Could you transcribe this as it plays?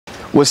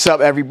What's up,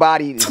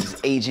 everybody? This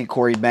is Agent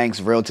Cory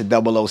Banks, Realtor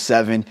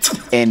 007,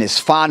 and it's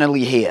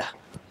finally here.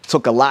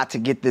 Took a lot to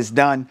get this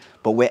done,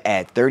 but we're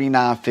at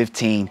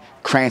 3915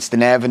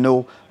 Cranston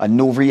Avenue, a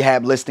new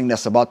rehab listing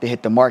that's about to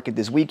hit the market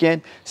this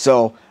weekend.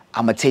 So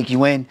I'm gonna take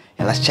you in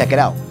and let's check it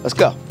out. Let's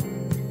go.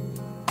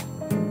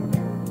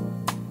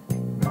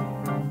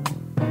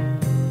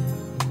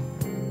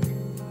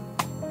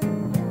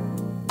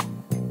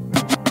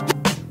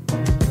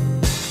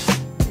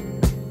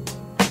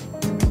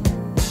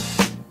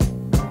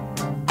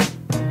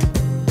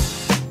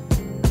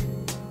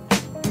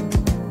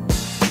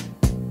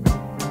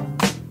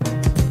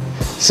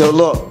 So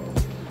look,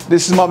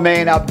 this is my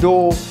man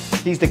Abdul.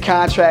 He's the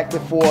contractor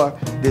for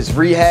this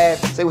rehab.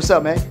 Say what's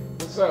up, man.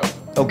 What's up?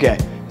 Okay,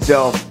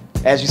 so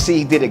as you see,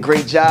 he did a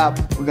great job.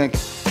 We're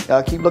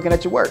gonna keep looking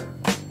at your work.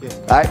 Yeah.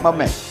 All right, my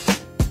man.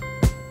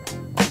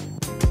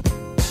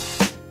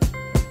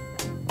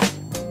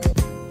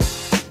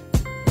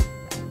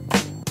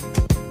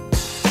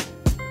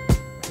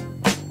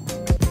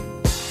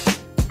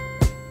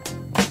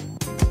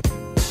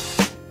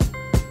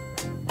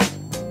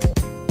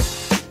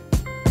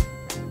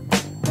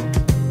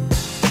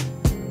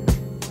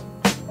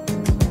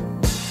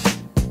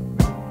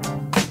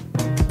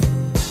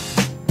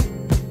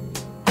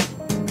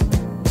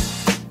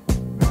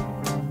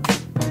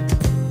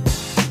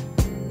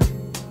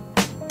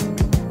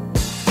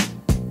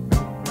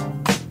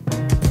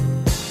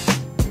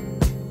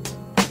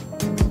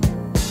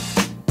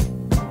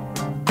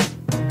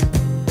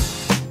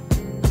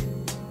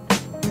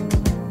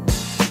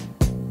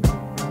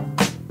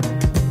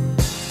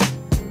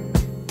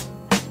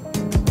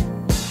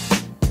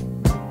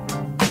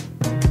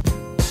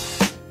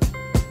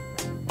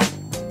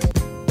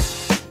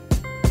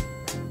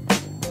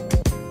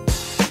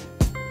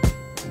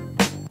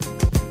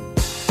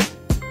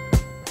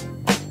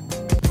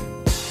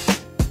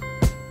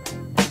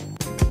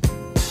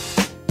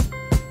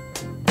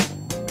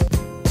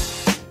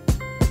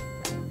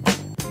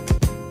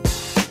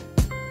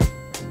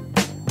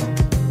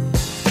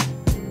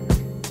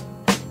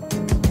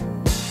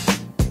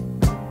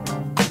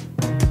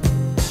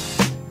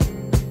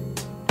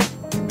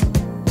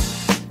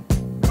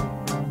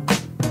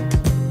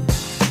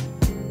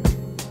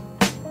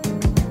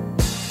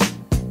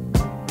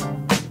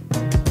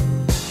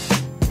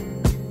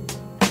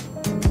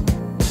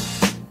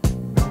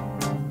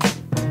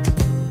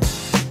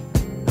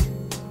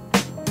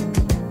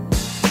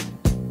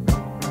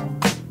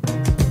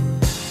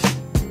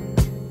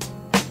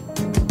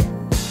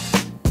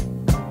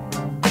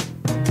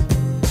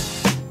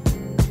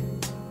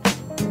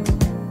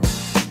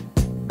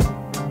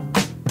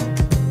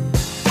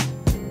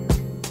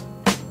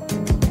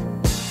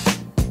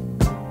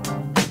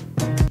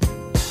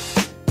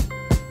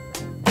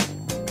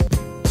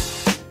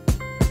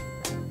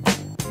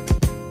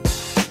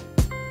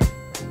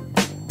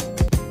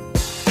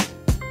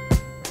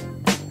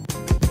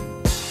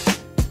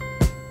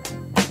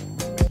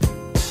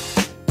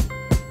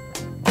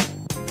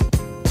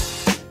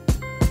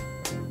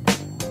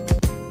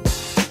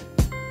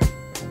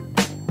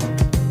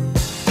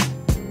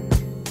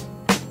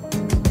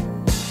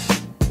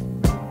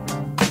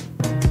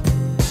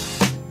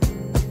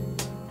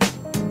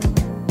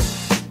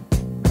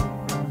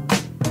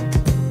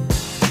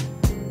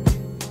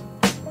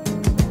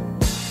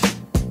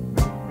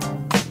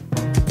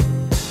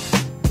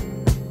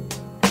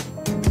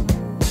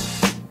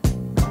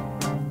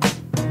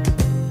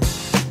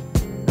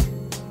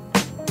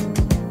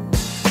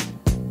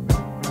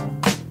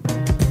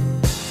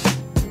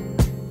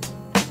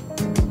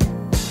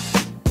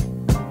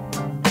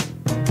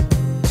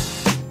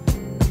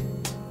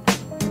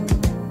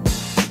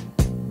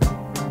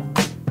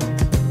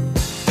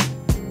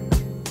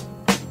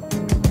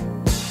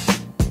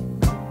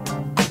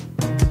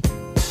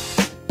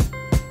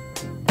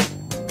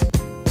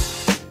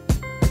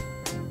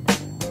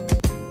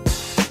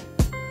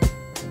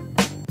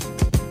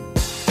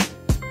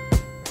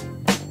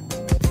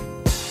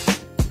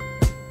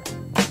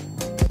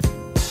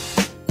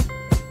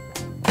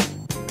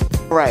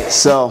 Right,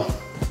 so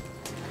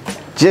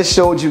just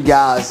showed you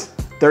guys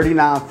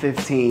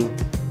 3915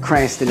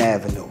 Cranston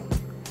Avenue.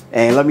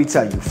 And let me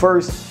tell you,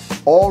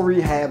 first, all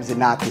rehabs are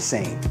not the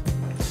same.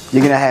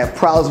 You're gonna have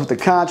problems with the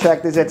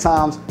contractors at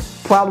times,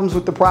 problems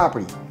with the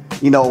property.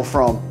 You know,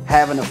 from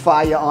having a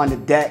fire on the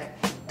deck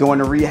during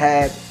the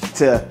rehab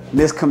to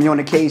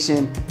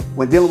miscommunication.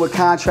 When dealing with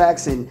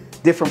contracts and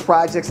different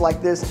projects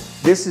like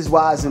this is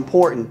why it's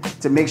important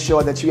to make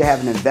sure that you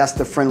have an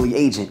investor-friendly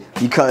agent,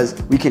 because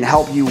we can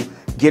help you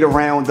get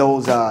around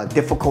those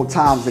difficult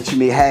times that you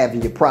may have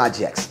in your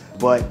projects.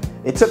 But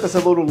it took us a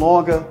little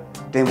longer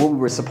than what we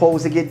were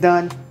supposed to get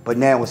done, but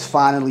now it's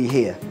finally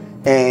here.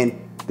 And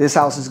this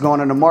house is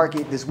going on the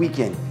market this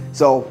weekend.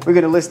 So we're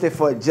gonna list it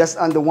for just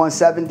under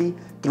 170,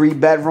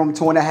 3-bedroom,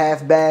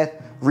 2.5 bath,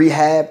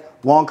 rehab,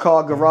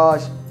 1-car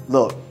garage.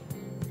 Look,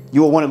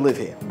 you will wanna live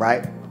here,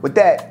 right? With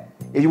that,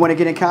 if you wanna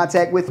get in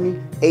contact with me,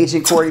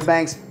 Agent Cory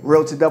Banks,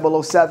 Realtor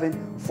 007,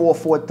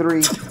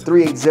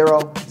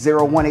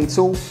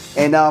 443-380-0182.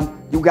 And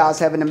you guys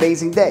have an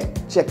amazing day.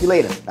 Check you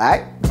later. All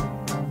right?